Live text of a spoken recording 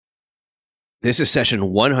This is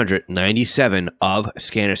session 197 of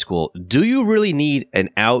Scanner School. Do you really need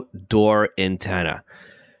an outdoor antenna?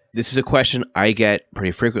 This is a question I get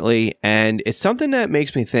pretty frequently, and it's something that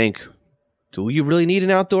makes me think, do you really need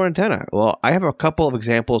an outdoor antenna? Well, I have a couple of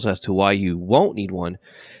examples as to why you won't need one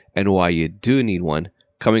and why you do need one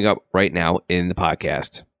coming up right now in the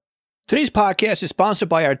podcast. Today's podcast is sponsored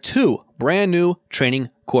by our two brand new training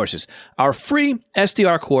courses. Our free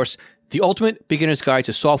SDR course, The Ultimate Beginner's Guide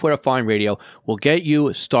to Software-Defined Radio, will get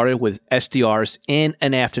you started with SDRs in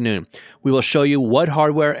an afternoon. We will show you what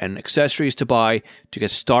hardware and accessories to buy to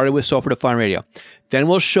get started with software-defined radio. Then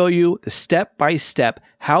we'll show you the step-by-step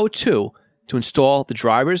how-to install the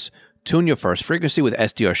drivers, tune your first frequency with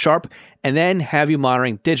SDR Sharp, and then have you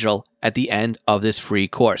monitoring digital at the end of this free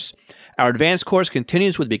course. Our advanced course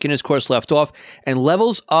continues with the beginner's course left off and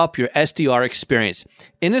levels up your SDR experience.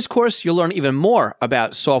 In this course, you'll learn even more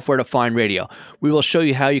about software-defined radio. We will show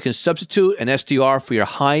you how you can substitute an SDR for your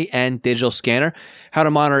high-end digital scanner, how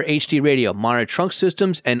to monitor HD radio, monitor trunk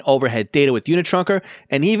systems and overhead data with Unitrunker,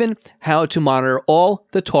 and even how to monitor all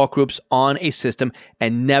the talk groups on a system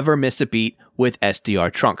and never miss a beat with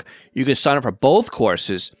SDR Trunk. You can sign up for both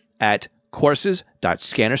courses at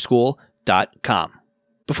courses.scannerschool.com.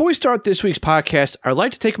 Before we start this week's podcast, I'd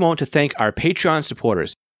like to take a moment to thank our Patreon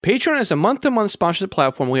supporters. Patreon is a month-to-month sponsorship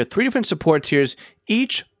platform. We have 3 different support tiers,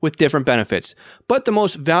 each with different benefits. But the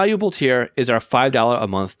most valuable tier is our $5 a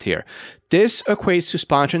month tier. This equates to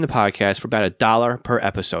sponsoring the podcast for about $1 per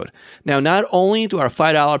episode. Now, not only do our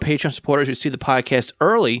 $5 Patreon supporters receive the podcast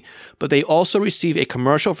early, but they also receive a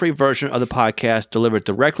commercial-free version of the podcast delivered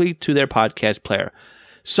directly to their podcast player.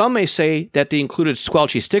 Some may say that the included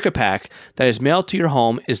Squelchy sticker pack that is mailed to your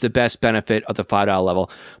home is the best benefit of the $5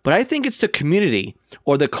 level, but I think it's the community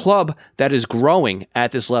or the club that is growing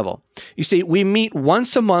at this level. You see, we meet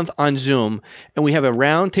once a month on Zoom, and we have a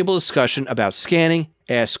roundtable discussion about scanning,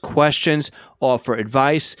 ask questions, offer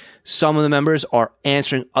advice. Some of the members are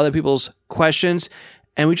answering other people's questions,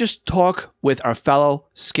 and we just talk with our fellow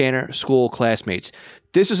Scanner School classmates.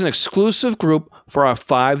 This is an exclusive group for our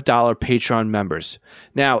 $5 Patreon members.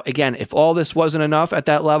 Now, again, if all this wasn't enough at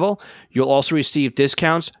that level, you'll also receive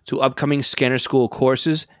discounts to upcoming Scanner School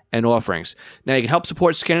courses and offerings. Now, you can help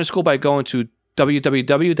support Scanner School by going to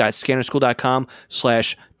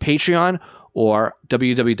www.scannerschool.com/Patreon or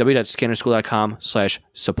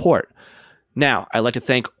www.scannerschool.com/support. Now, I'd like to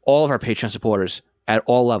thank all of our Patreon supporters at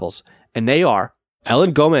all levels, and they are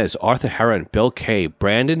Ellen Gomez, Arthur Heron, Bill K.,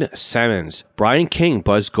 Brandon Simmons, Brian King,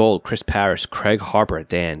 Buzz Gold, Chris Parrish, Craig Harper,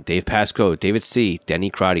 Dan, Dave Pasco, David C.,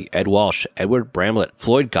 Denny Crotty, Ed Walsh, Edward Bramlett,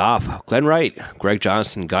 Floyd Goff, Glenn Wright, Greg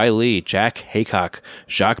Johnson, Guy Lee, Jack Haycock,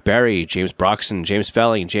 Jacques Berry, James Broxson, James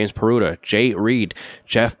Felling, James Peruta, Jay Reed,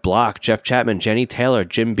 Jeff Block, Jeff Chapman, Jenny Taylor,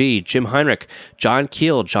 Jim B., Jim Heinrich, John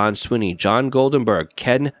Keel, John Swinney, John Goldenberg,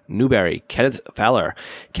 Ken Newberry, Kenneth Fowler,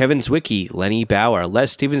 Kevin Zwicky, Lenny Bauer,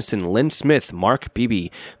 Les Stevenson, Lynn Smith, Mark Beebe,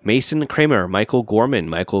 Mason Kramer, Michael Gorman,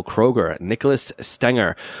 Michael Kroger, Nicholas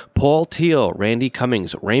Stenger, Paul Teal, Randy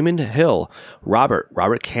Cummings, Raymond Hill, Robert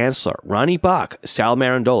Kanzler, Ronnie Bach, Sal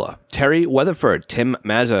Marandola, Terry Weatherford, Tim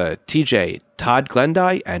Mazza, TJ, Todd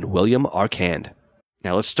Glendy, and William Arcand.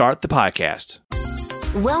 Now let's start the podcast.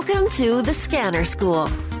 Welcome to The Scanner School,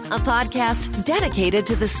 a podcast dedicated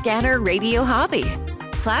to the scanner radio hobby.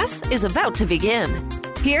 Class is about to begin.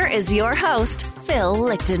 Here is your host, Phil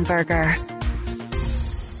Lichtenberger.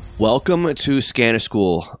 Welcome to Scanner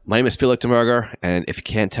School. My name is Phil Lichtenberger, and if you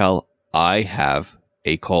can't tell, I have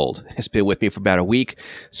a cold. It's been with me for about a week,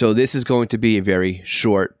 so this is going to be a very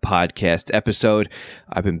short podcast episode.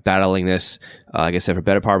 I've been battling this, like I said, for a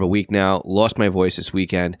better part of a week now. Lost my voice this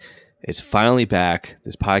weekend. It's finally back.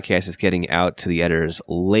 This podcast is getting out to the editors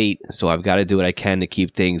late, so I've got to do what I can to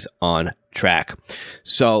keep things on track.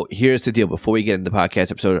 So here's the deal. Before we get into the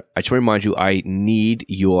podcast episode, I just want to remind you, I need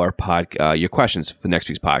your questions for next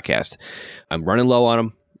week's podcast. I'm running low on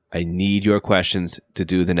them. I need your questions to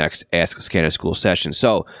do the next Ask Scanner School session.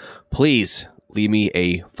 So please leave me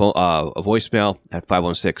a voicemail at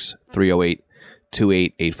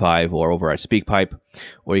 516-308-2885 or over at SpeakPipe,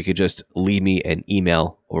 or you could just leave me an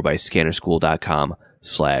email over by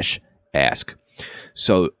scannerschool.com/ask.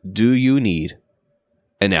 So do you need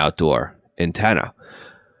an outdoor antenna?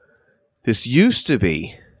 This used to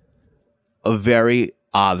be a very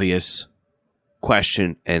obvious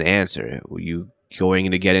question and answer. Were you going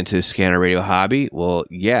to get into the scanner radio hobby? Well,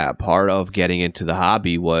 yeah, part of getting into the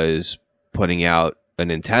hobby was putting out an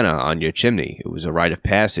antenna on your chimney. It was a rite of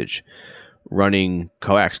passage. running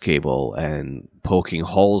coax cable and poking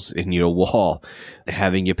holes in your wall,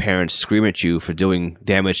 having your parents scream at you for doing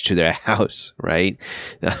damage to their house, right?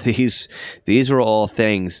 Now, these were all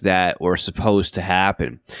things that were supposed to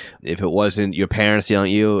happen. If it wasn't your parents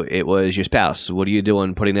yelling at you, it was your spouse. What are you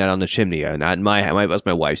doing putting that on the chimney? Not that's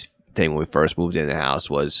my wife's thing when we first moved in the house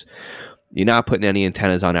was, you're not putting any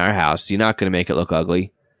antennas on our house. You're not going to make it look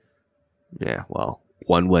ugly. Yeah, well,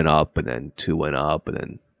 one went up, and then two went up, and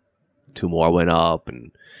then two more went up,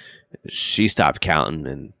 and she stopped counting,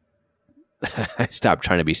 and I stopped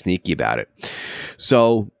trying to be sneaky about it.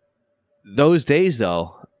 So those days,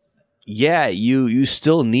 though, yeah, you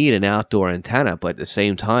still need an outdoor antenna, but at the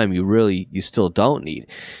same time, you still don't need.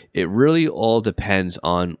 It really all depends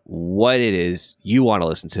on what it is you want to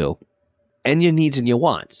listen to, and your needs and your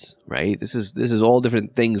wants, right? This is all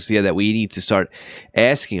different things here that we need to start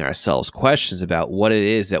asking ourselves questions about what it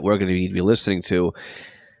is that we're going to need to be listening to.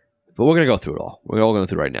 But we're going to go through it all. We're all going to go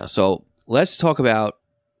through it right now. So let's talk about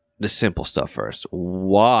the simple stuff first.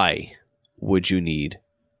 Why would you need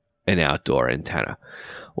an outdoor antenna?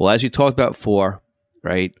 Well, as you talked about before,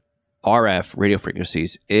 right, RF, radio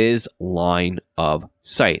frequencies, is line of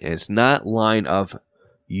sight. And it's not line of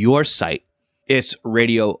your sight. It's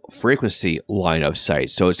radio frequency line of sight.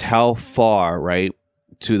 So it's how far, right,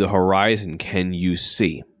 to the horizon can you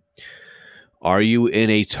see? Are you in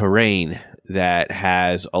a terrain that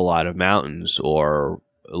has a lot of mountains or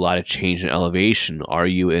a lot of change in elevation? Are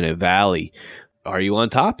you in a valley? Are you on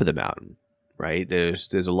top of the mountain? Right?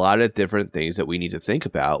 There's a lot of different things that we need to think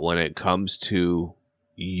about when it comes to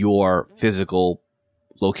your physical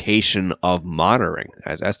location of monitoring.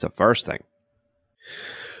 That's the first thing.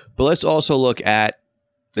 But let's also look at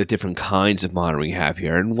the different kinds of monitoring we have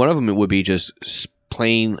here. And one of them would be just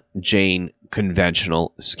plain Jane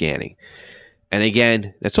conventional scanning. And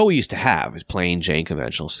again, that's all we used to have is plain Jane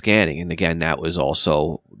conventional scanning. And again, that was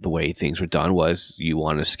also the way things were done was you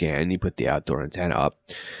want to scan, you put the outdoor antenna up.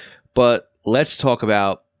 But let's talk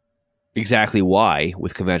about exactly why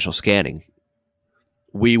with conventional scanning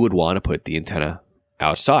we would want to put the antenna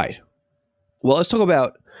outside. Well, let's talk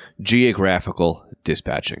about geographical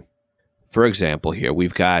dispatching. For example, here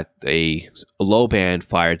we've got a low-band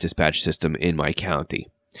fire dispatch system in my county.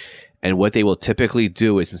 And what they will typically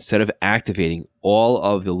do is instead of activating all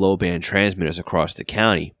of the low-band transmitters across the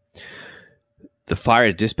county, the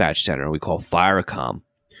fire dispatch center, we call FireCom,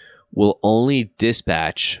 will only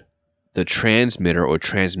dispatch the transmitter or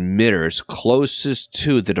transmitters closest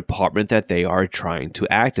to the department that they are trying to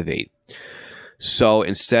activate. So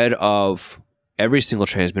instead of every single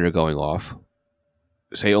transmitter going off,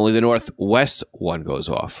 say only the northwest one goes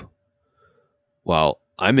off. Well,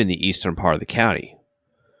 I'm in the eastern part of the county.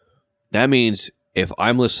 That means if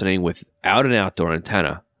I'm listening without an outdoor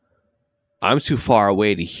antenna, I'm too far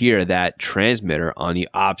away to hear that transmitter on the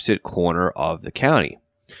opposite corner of the county.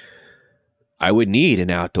 I would need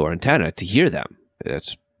an outdoor antenna to hear them.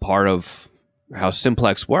 That's part of how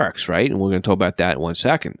simplex works, right? And we're going to talk about that in 1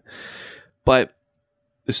 second. But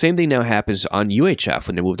the same thing now happens on UHF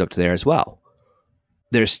when they moved up to there as well.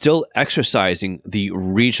 They're still exercising the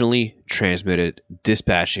regionally transmitted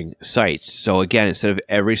dispatching sites. So again, instead of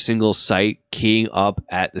every single site keying up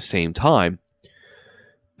at the same time,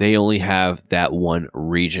 they only have that one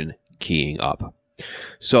region keying up.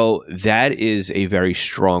 So that is a very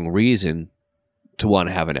strong reason to want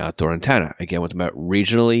to have an outdoor antenna. Again, we're talking about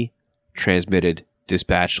regionally transmitted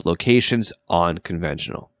dispatch locations on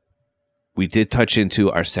conventional. We did touch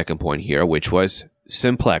into our second point here, which was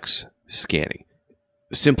simplex scanning.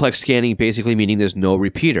 Simplex scanning basically meaning there's no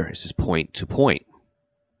repeater. This is point to point.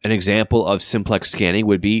 An example of simplex scanning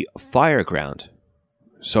would be Fireground.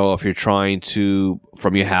 So if you're trying to,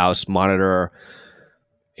 from your house, monitor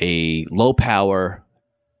a low power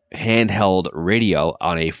handheld radio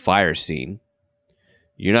on a fire scene,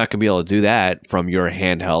 you're not going to be able to do that from your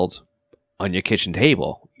handheld on your kitchen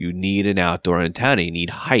table. You need an outdoor antenna. You need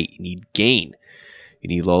height. You need gain. You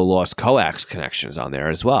need low loss coax connections on there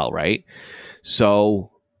as well, right?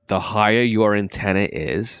 So the higher your antenna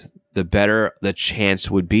is, the better the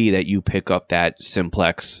chance would be that you pick up that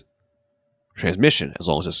simplex transmission, as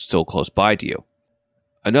long as it's still close by to you.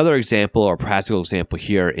 Another example or practical example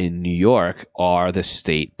here in New York are the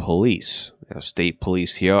state police. State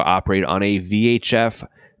police here operate on a VHF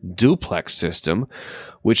duplex system,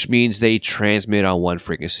 which means they transmit on one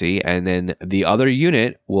frequency and then the other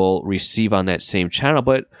unit will receive on that same channel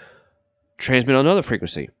but transmit on another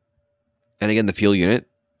frequency. And again, the field unit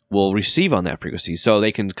will receive on that frequency. So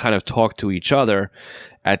they can kind of talk to each other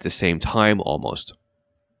at the same time almost.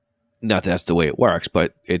 Not that that's the way it works,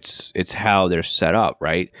 but it's how they're set up,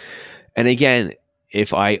 right? And again,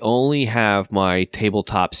 if I only have my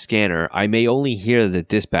tabletop scanner, I may only hear the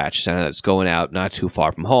dispatch center that's going out not too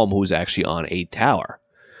far from home, who's actually on a tower.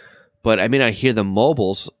 But I may not hear the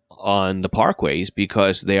mobiles on the parkways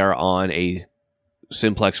because they are on a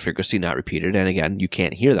simplex frequency, not repeated. And again, you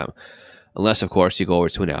can't hear them. Unless, of course, you go over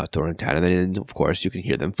to an outdoor antenna, then, of course, you can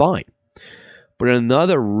hear them fine. But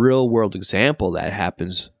another real-world example that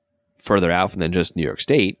happens further out than just New York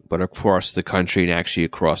State, but across the country and actually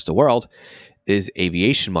across the world, is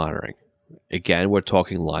aviation monitoring. Again, we're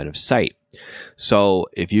talking line of sight. So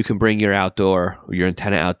if you can bring your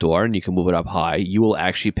antenna outdoor and you can move it up high, you will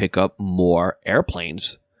actually pick up more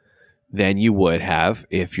airplanes than you would have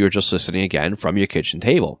if you're just listening again from your kitchen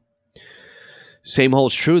table. Same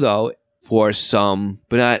holds true though for some,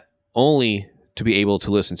 but not only to be able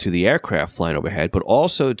to listen to the aircraft flying overhead, but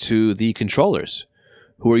also to the controllers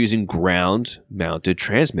who are using ground-mounted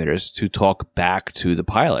transmitters to talk back to the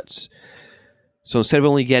pilots. So instead of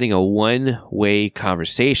only getting a one-way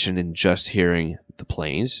conversation and just hearing the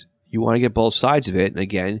planes, you want to get both sides of it. And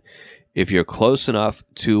again, if you're close enough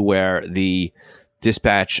to where the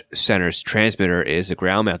dispatch center's transmitter is a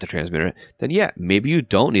ground-mounted transmitter, then yeah, maybe you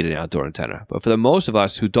don't need an outdoor antenna. But for the most of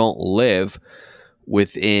us who don't live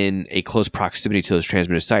within a close proximity to those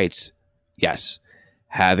transmitter sites, yes,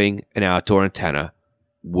 having an outdoor antenna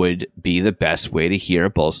would be the best way to hear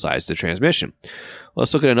both sides of the transmission.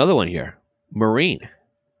 Let's look at another one here. Marine,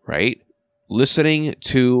 right? Listening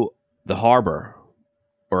to the harbor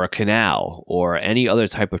or a canal or any other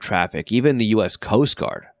type of traffic, even the U.S. Coast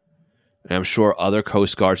Guard, and I'm sure other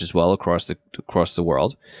Coast Guards as well across the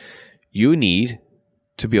world, you need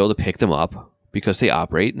to be able to pick them up because they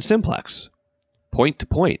operate in simplex, point to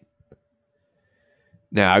point.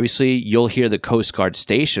 Now, obviously, you'll hear the Coast Guard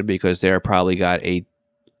station because they're probably got a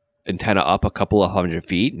antenna up a couple of 100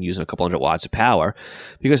 feet and using a couple hundred watts of power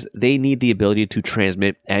because they need the ability to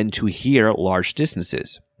transmit and to hear large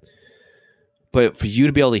distances. But for you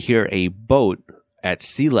to be able to hear a boat at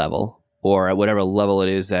sea level or at whatever level it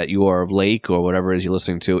is that your lake or whatever it is you're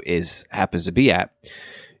listening to happens to be at,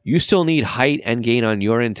 you still need height and gain on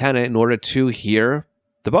your antenna in order to hear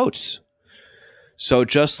the boats. So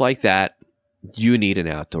just like that, you need an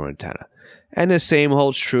outdoor antenna. And the same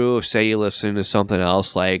holds true if, say, you listen to something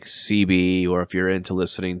else like CB, or if you're into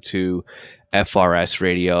listening to FRS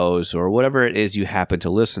radios or whatever it is you happen to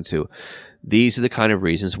listen to. These are the kind of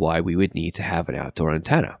reasons why we would need to have an outdoor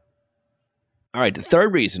antenna. All right, the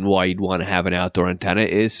third reason why you'd want to have an outdoor antenna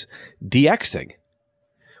is DXing,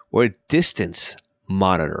 or distance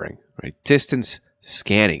monitoring, right? Distance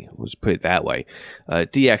scanning, let's put it that way.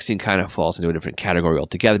 DXing kind of falls into a different category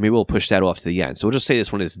altogether. Maybe we'll push that off to the end. So we'll just say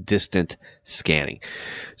this one is distant scanning.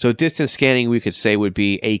 So distance scanning, we could say, would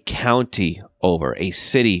be a county over, a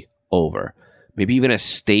city over, maybe even a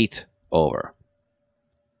state over.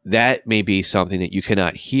 That may be something that you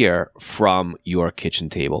cannot hear from your kitchen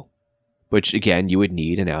table, which again, you would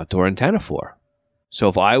need an outdoor antenna for. So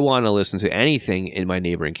if I want to listen to anything in my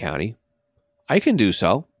neighboring county, I can do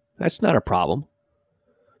so. That's not a problem.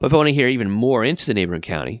 But if I want to hear even more into the neighboring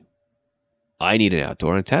county, I need an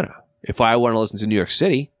outdoor antenna. If I want to listen to New York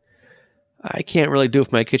City, I can't really do it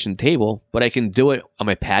from my kitchen table, but I can do it on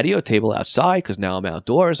my patio table outside because now I'm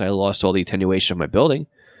outdoors. I lost all the attenuation of my building.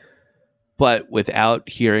 But without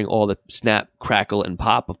hearing all the snap, crackle, and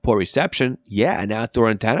pop of poor reception, yeah, an outdoor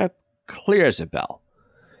antenna clear as a bell.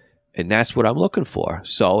 And that's what I'm looking for.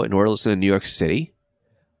 So in order to listen to New York City,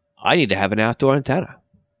 I need to have an outdoor antenna.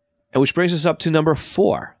 And which brings us up to number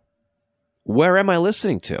 4. Where am I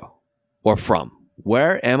listening to or from?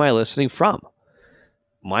 Where am I listening from?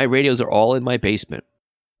 My radios are all in my basement.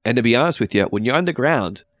 And to be honest with you, when you're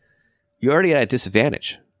underground, you're already at a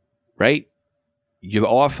disadvantage, right? You're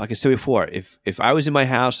off, like I said before, if I was in my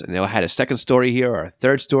house and I had a second story here or a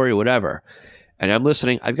third story or whatever, and I'm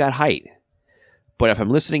listening, I've got height. But if I'm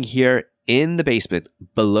listening here in the basement,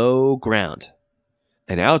 below ground,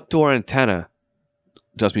 an outdoor antenna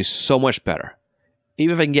does me so much better.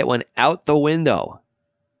 Even if I can get one out the window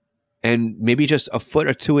and maybe just a foot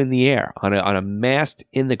or two in the air on a mast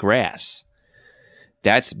in the grass,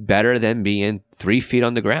 that's better than being 3 feet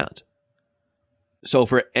on the ground. So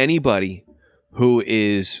for anybody who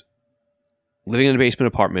is living in a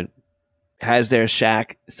basement apartment, has their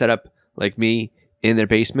shack set up like me in their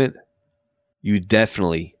basement, you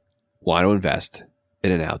definitely want to invest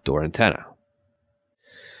in an outdoor antenna.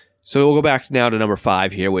 So we'll go back now to number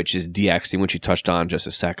 5 here, which is DXing, which you touched on just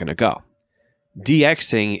a second ago.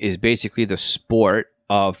 DXing is basically the sport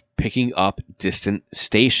of picking up distant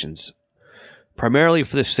stations, primarily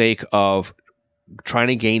for the sake of trying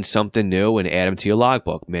to gain something new and add them to your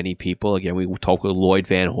logbook. Many people, again, we talked with Lloyd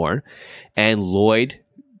Van Horn, and Lloyd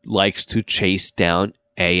likes to chase down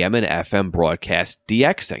AM and FM broadcast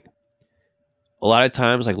DXing. A lot of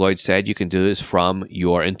times, like Lloyd said, you can do this from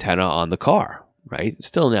your antenna on the car, right? It's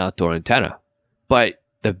still an outdoor antenna. But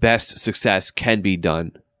the best success can be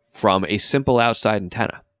done from a simple outside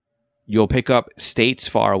antenna. You'll pick up states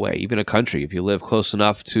far away, even a country. If you live close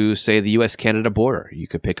enough to, say, the U.S.-Canada border, you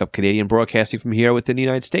could pick up Canadian broadcasting from here within the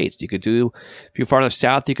United States. You could do, if you're far enough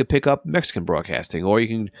south, you could pick up Mexican broadcasting. Or you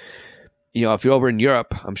can, if you're over in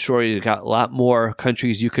Europe, I'm sure you've got a lot more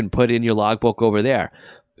countries you can put in your logbook over there.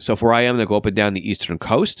 So for IM, they go up and down the eastern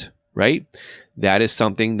coast, right? That is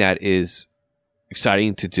something that is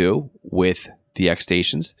exciting to do with DX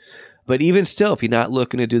stations. But even still, if you're not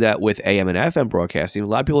looking to do that with AM and FM broadcasting, a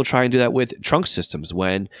lot of people try and do that with trunk systems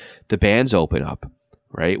when the bands open up,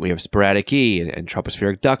 right? We have sporadic E and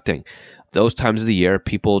tropospheric ducting. Those times of the year,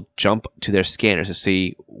 people jump to their scanners to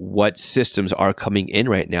see what systems are coming in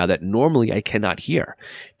right now that normally I cannot hear.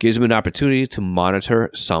 Gives them an opportunity to monitor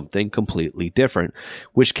something completely different,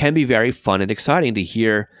 which can be very fun and exciting to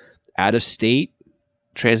hear out-of-state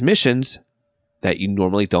transmissions that you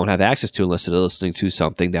normally don't have access to unless you're listening to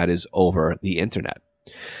something that is over the internet.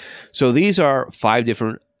 So these are 5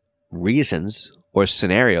 different reasons or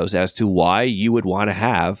scenarios as to why you would want to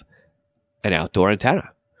have an outdoor antenna.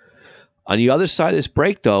 On the other side of this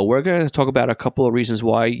break, though, we're going to talk about a couple of reasons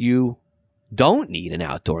why you don't need an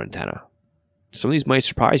outdoor antenna. Some of these might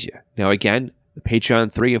surprise you. Now, again, the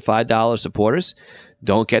Patreon $3 and $5 supporters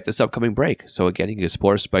don't get this upcoming break. So, again, you can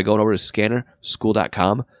support us by going over to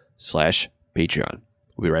scannerschool.com/Patreon.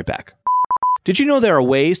 We'll be right back. Did you know there are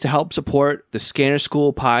ways to help support the Scanner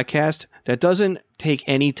School podcast that doesn't take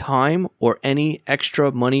any time or any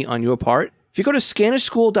extra money on your part? If you go to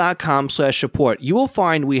scannerschool.com/support, you will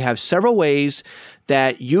find we have several ways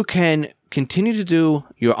that you can continue to do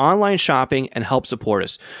your online shopping and help support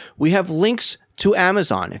us. We have links to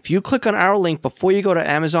Amazon. If you click on our link before you go to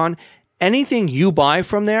Amazon, anything you buy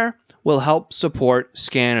from there will help support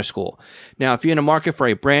Scanner School. Now, if you're in the market for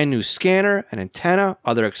a brand new scanner, an antenna,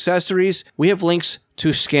 other accessories, we have links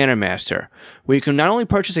to Scanner Master, where you can not only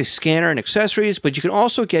purchase a scanner and accessories, but you can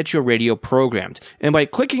also get your radio programmed. And by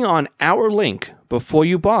clicking on our link before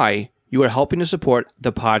you buy, you are helping to support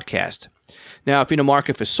the podcast. Now, if you're in the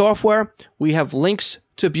market for software, we have links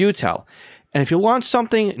to Butel. And if you want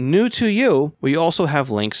something new to you, we also have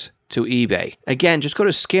links to eBay. Again, just go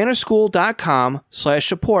to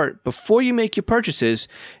scannerschool.com/support before you make your purchases,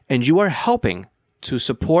 and you are helping to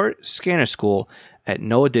support Scanner School at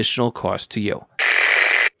no additional cost to you.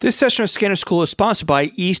 This session of Scanner School is sponsored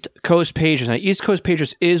by East Coast Pagers. Now, East Coast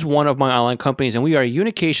Pagers is one of my online companies, and we are a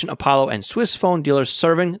Unication, Apollo, and Swiss phone dealers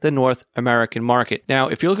serving the North American market. Now,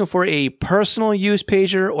 if you're looking for a personal use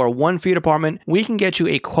pager or one for your department, we can get you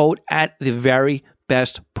a quote at the very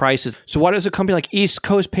best prices. So why does a company like East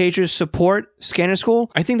Coast Pagers support Scanner School?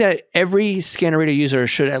 I think that every scanner radio user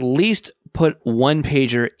should at least put one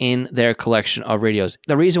pager in their collection of radios.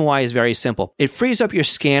 The reason why is very simple. It frees up your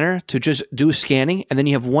scanner to just do scanning, and then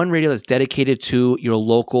you have one radio that's dedicated to your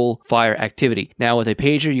local fire activity. Now, with a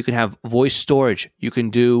pager, you can have voice storage. You can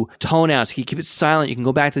do tone outs. You can keep it silent. You can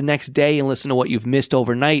go back the next day and listen to what you've missed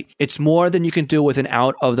overnight. It's more than you can do with an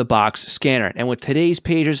out-of-the-box scanner. And with today's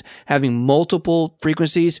pagers having multiple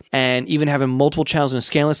frequencies and even having multiple channels in a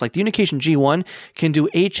scan list, like the Unication G1 can do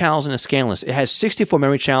 8 channels in a scan list. It has 64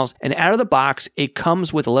 memory channels, and out of the box, it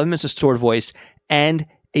comes with 11 minutes of stored voice and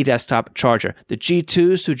a desktop charger. The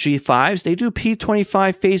G2s to G5s, they do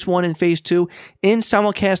P25 Phase 1 and Phase 2 in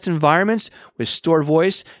simulcast environments with stored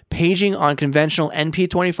voice, paging on conventional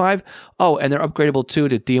NP25. Oh, and they're upgradable too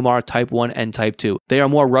to DMR Type 1 and Type 2. They are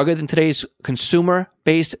more rugged than today's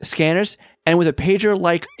consumer-based scanners. And with a pager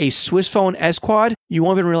like a Swiss phone S-Quad, you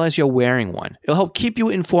won't even realize you're wearing one. It'll help keep you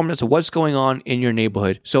informed as to what's going on in your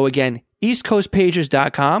neighborhood. So again,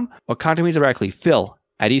 eastcoastpagers.com or contact me directly,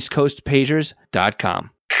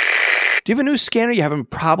 phil@eastcoastpagers.com. Do you have a new scanner? You're having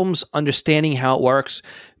problems understanding how it works?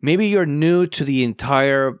 Maybe you're new to the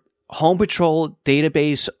entire Home Patrol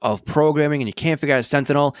database of programming and you can't figure out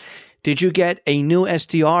Sentinel. Did you get a new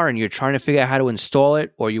SDR and you're trying to figure out how to install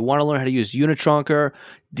it? Or you want to learn how to use Unitrunker,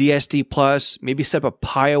 DSD Plus, maybe set up a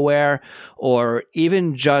PieAware, or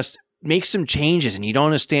even just make some changes and you don't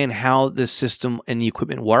understand how the system and the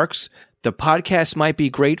equipment works? The podcast might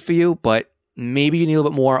be great for you, but maybe you need a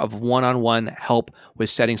little bit more of one-on-one help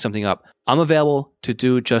with setting something up. I'm available to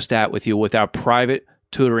do just that with you with our private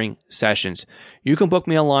tutoring sessions. You can book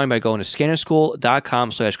me online by going to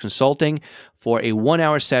scannerschool.com/consulting for a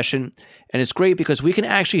 1-hour session. And it's great because we can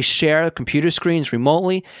actually share computer screens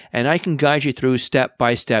remotely, and I can guide you through step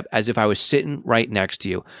by step as if I was sitting right next to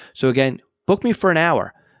you. So again, book me for an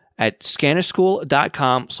hour at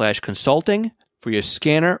scannerschool.com/consulting for your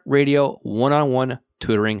Scanner Radio one-on-one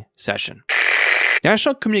tutoring session.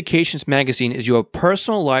 National Communications Magazine is your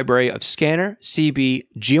personal library of Scanner, CB,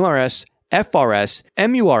 GMRS, FRS,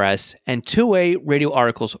 MURS, and two-way radio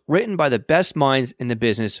articles written by the best minds in the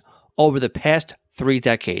business over the past 3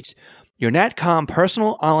 decades. Your NatCom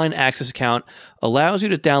personal online access account allows you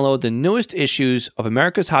to download the newest issues of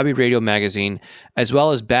America's Hobby Radio magazine, as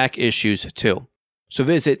well as back issues too. So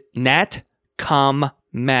visit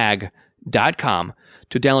natcommag.com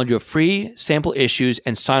to download your free sample issues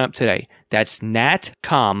and sign up today. That's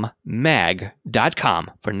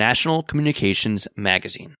natcommag.com for National Communications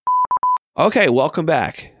Magazine. Okay, welcome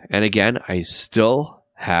back. And again, I still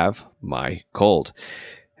have my cold,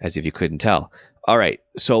 as if you couldn't tell. All right,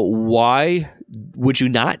 so why would you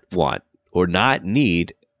not want or not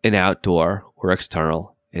need an outdoor or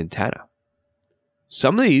external antenna?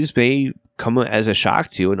 Some of these may come as a shock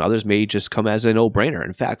to you, and others may just come as a no-brainer.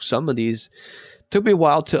 In fact, some of these took me a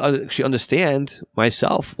while to actually understand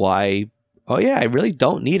myself why, oh yeah, I really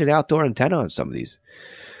don't need an outdoor antenna on some of these.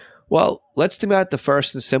 Well, let's think about the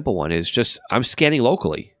first and simple one is just I'm scanning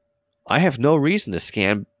locally. I have no reason to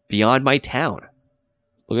scan beyond my town.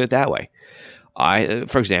 Look at it that way.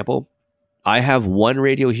 For example, I have one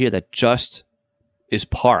radio here that just is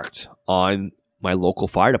parked on my local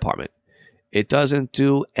fire department. It doesn't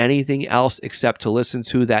do anything else except to listen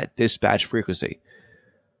to that dispatch frequency.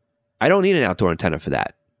 I don't need an outdoor antenna for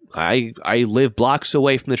that. I live blocks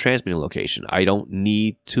away from the transmitting location. I don't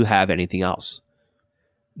need to have anything else.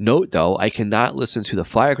 Note, though, I cannot listen to the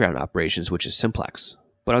fireground operations, which is simplex.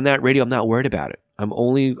 But on that radio, I'm not worried about it. I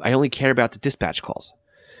only care about the dispatch calls.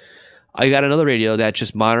 I got another radio that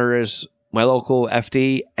just monitors my local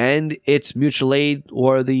FD and its mutual aid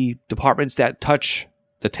or the departments that touch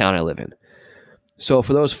the town I live in. So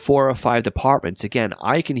for those 4 or 5 departments, again,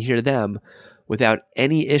 I can hear them without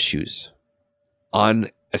any issues on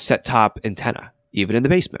a set-top antenna, even in the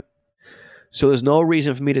basement. So there's no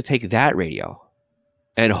reason for me to take that radio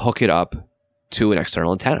and hook it up to an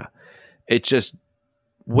external antenna. It just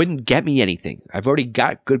wouldn't get me anything. I've already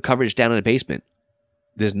got good coverage down in the basement.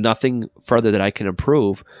 There's nothing further that I can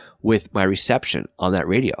improve with my reception on that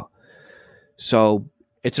radio. So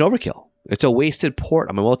it's an overkill. It's a wasted port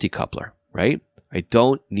on my multi-coupler, right? I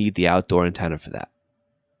don't need the outdoor antenna for that.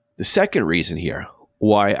 The second reason here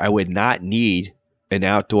why I would not need an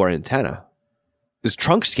outdoor antenna is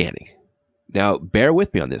trunk scanning. Now, bear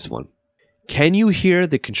with me on this one. Can you hear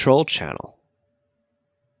the control channel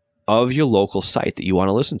of your local site that you want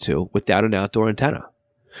to listen to without an outdoor antenna?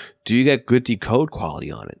 Do you get good decode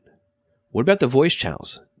quality on it? What about the voice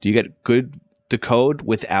channels? Do you get good decode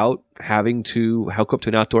without having to hook up to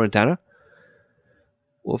an outdoor antenna?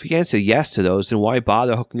 Well, if you answer yes to those, then why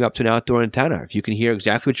bother hooking up to an outdoor antenna? If you can hear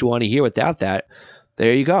exactly what you want to hear without that,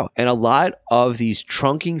 there you go. And a lot of these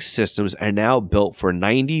trunking systems are now built for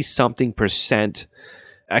 90-something%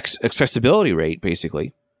 accessibility rate,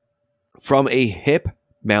 basically, from a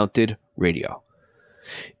hip-mounted radio.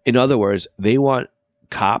 In other words, they want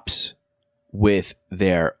cops with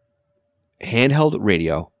their handheld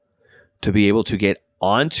radio to be able to get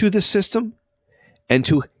onto the system and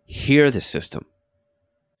to hear the system.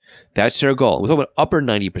 That's their goal. We're talking about upper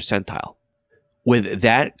 90 percentile. With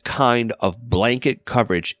that kind of blanket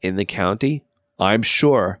coverage in the county, I'm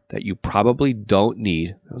sure that you probably don't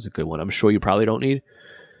need. That was a good one. I'm sure you probably don't need.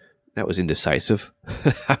 That was indecisive.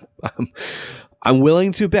 I'm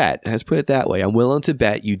willing to bet, let's put it that way, I'm willing to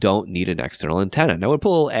bet you don't need an external antenna. Now, we'll put a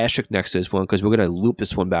little asterisk next to this one because we're going to loop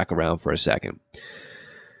this one back around for a second.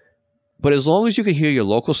 But as long as you can hear your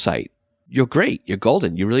local site, you're great. You're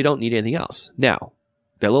golden. You really don't need anything else. Now,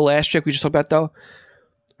 that little asterisk we just talked about, though,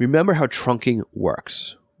 remember how trunking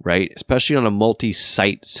works, right? Especially on a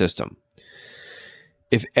multi-site system.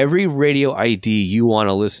 If every radio ID you want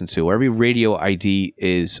to listen to, or every radio ID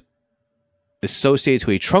is associated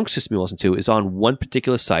to a trunk system you listen to is on one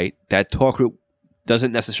particular site, that talk group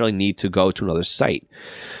doesn't necessarily need to go to another site.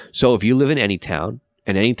 So if you live in Anytown,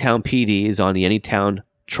 and Anytown PD is on the Anytown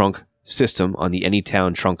trunk system, on the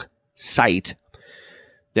Anytown trunk site,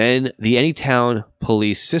 then the Anytown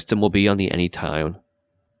police system will be on the Anytown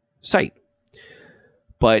site.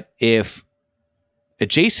 But if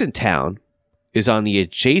adjacent town is on the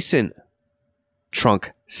adjacent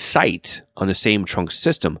trunk site on the same trunk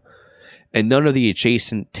system, and none of the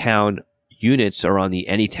adjacent town units are on the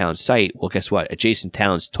Anytown site, well, guess what? Adjacent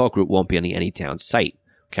town's talk group won't be on the Anytown site,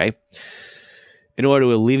 okay? In order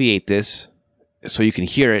to alleviate this, so you can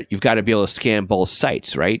hear it, you've got to be able to scan both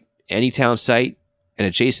sites, right? Any town site and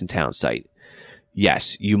adjacent town site.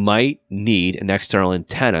 Yes, you might need an external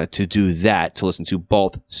antenna to do that, to listen to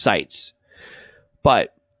both sites.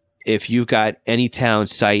 But if you've got any town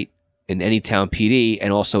site and any town PD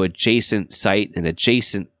and also adjacent site and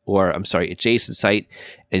adjacent site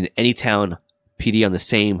and any town PD on the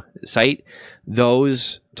same site,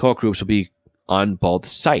 those talk groups will be on both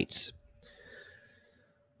sites.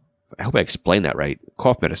 I hope I explained that right.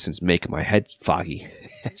 Cough medicine's making my head foggy.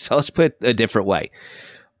 So let's put it a different way.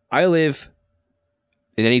 I live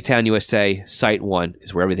in any town USA. Site 1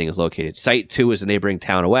 is where everything is located. Site 2 is the neighboring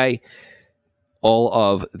town away. All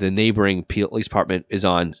of the neighboring police department is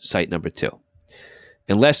on site number 2.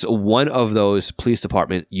 Unless one of those police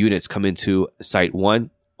department units come into site 1,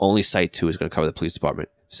 only site 2 is going to cover the police department.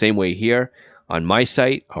 Same way here on my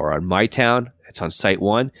site or on my town, it's on site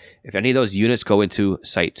 1. If any of those units go into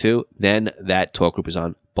site 2, then that talk group is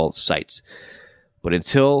on both sites. But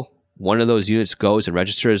until one of those units goes and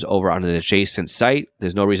registers over on an adjacent site,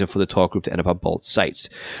 there's no reason for the talk group to end up on both sites.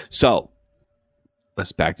 So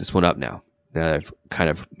let's back this one up now. Now that I've kind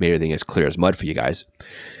of made everything as clear as mud for you guys.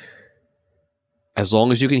 As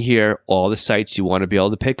long as you can hear all the sites you want to be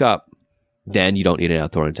able to pick up, then you don't need an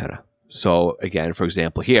outdoor antenna. So again, for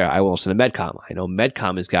example, here, I will listen to Medcom. I know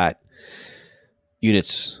Medcom has got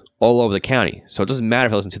units all over the county. So it doesn't matter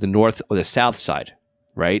if I listen to the north or the south side,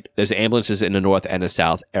 right? There's ambulances in the north and the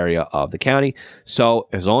south area of the county. So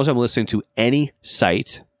as long as I'm listening to any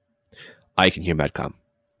site, I can hear Medcom.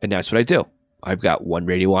 And that's what I do. I've got one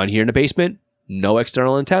radio on here in the basement, no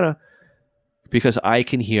external antenna, because I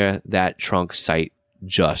can hear that trunk site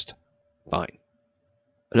just fine.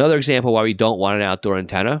 Another example why we don't want an outdoor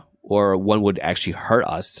antenna, or one would actually hurt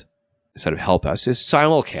us instead of help us, is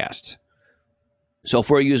simulcast. So if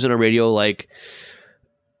we're using a radio like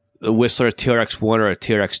the Whistler TRX1 or a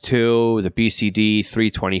TRX2, the BCD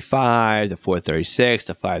 325, the 436,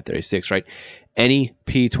 the 536, right? Any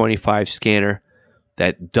P25 scanner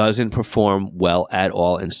that doesn't perform well at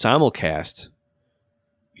all in simulcast,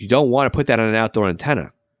 you don't want to put that on an outdoor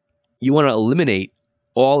antenna. You want to eliminate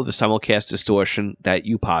all of the simulcast distortion that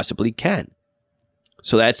you possibly can.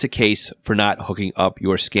 So that's the case for not hooking up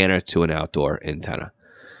your scanner to an outdoor antenna.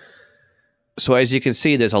 So as you can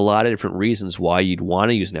see, there's a lot of different reasons why you'd want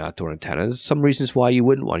to use an outdoor antenna. There's some reasons why you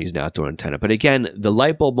wouldn't want to use an outdoor antenna. But again, the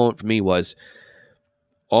light bulb moment for me was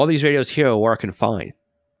all these radios here are working fine.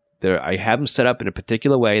 I have them set up in a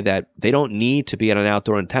particular way that they don't need to be on an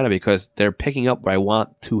outdoor antenna because they're picking up where I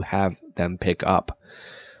want to have them pick up.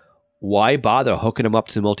 Why bother hooking them up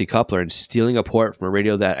to the multi-coupler and stealing a port from a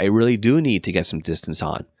radio that I really do need to get some distance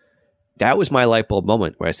on? That was my light bulb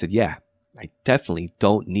moment where I said, yeah, I definitely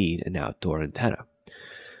don't need an outdoor antenna.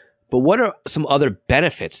 But what are some other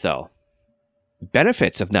benefits, though?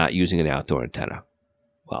 Benefits of not using an outdoor antenna.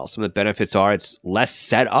 Well, some of the benefits are it's less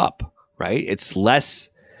set up, right? It's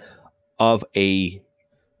less of a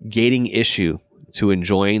gating issue to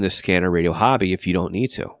enjoying the scanner radio hobby if you don't need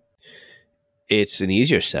to. It's an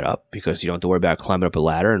easier setup because you don't have to worry about climbing up a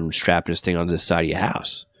ladder and strapping this thing onto the side of your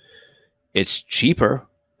house. It's cheaper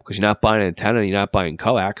because you're not buying an antenna and you're not buying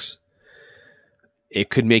coax.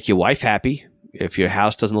 It could make your wife happy if your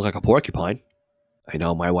house doesn't look like a porcupine. I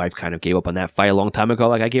know my wife kind of gave up on that fight a long time ago,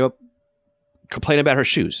 like I gave up complaining about her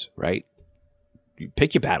shoes, right? You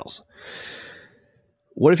pick your battles.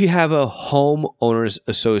 What if you have a homeowners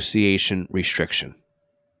association restriction,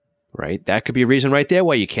 right? That could be a reason right there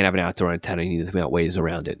why you can't have an outdoor antenna. You need to think out ways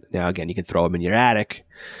around it. Now, again, you can throw them in your attic.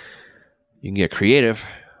 You can get creative,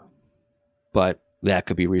 but that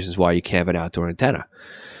could be reasons why you can't have an outdoor antenna.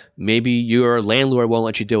 Maybe your landlord won't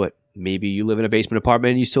let you do it. Maybe you live in a basement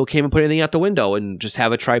apartment and you still can't even put anything out the window and just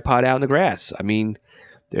have a tripod out in the grass. I mean,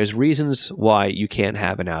 there's reasons why you can't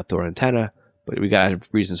have an outdoor antenna, but we got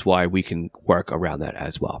reasons why we can work around that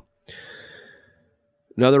as well.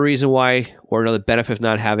 Another reason why, or another benefit of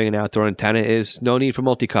not having an outdoor antenna is no need for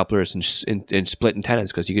multi-couplers and split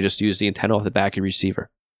antennas because you can just use the antenna off the back of your receiver.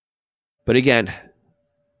 But again,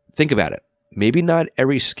 think about it. Maybe not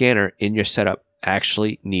every scanner in your setup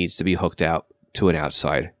actually needs to be hooked out to an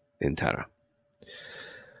outside antenna.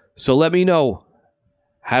 So let me know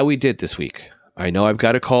how we did this week. I know I've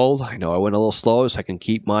got a cold. I know I went a little slow so I can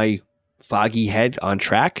keep my foggy head on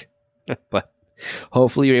track, but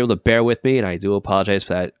hopefully you're able to bear with me, and I do apologize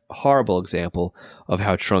for that horrible example of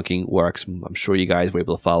how trunking works. I'm sure you guys were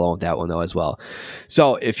able to follow on that one though as well.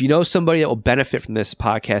 So if you know somebody that will benefit from this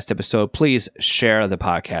podcast episode, please share the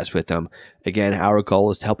podcast with them. Again, our goal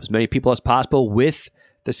is to help as many people as possible with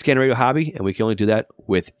the Scanner Radio hobby, and we can only do that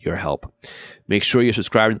with your help. Make sure you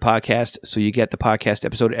subscribe to the podcast so you get the podcast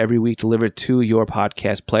episode every week delivered to your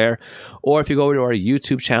podcast player. Or if you go over to our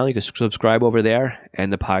YouTube channel, you can subscribe over there,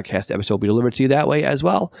 and the podcast episode will be delivered to you that way as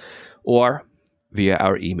well. Or via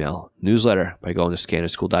our email newsletter by going to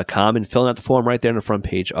scannerschool.com and filling out the form right there on the front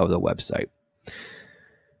page of the website.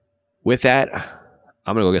 With that,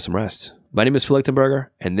 I'm going to go get some rest. My name is Phil Lichtenberger,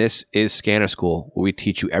 and this is Scanner School, where we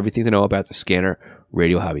teach you everything to know about the scanner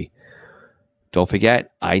radio hobby. Don't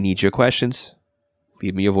forget, I need your questions.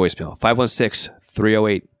 Leave me a voicemail,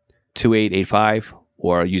 516-308-2885,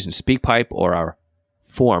 or using SpeakPipe or our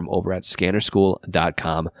form over at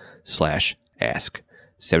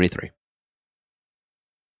scannerschool.com/ask73.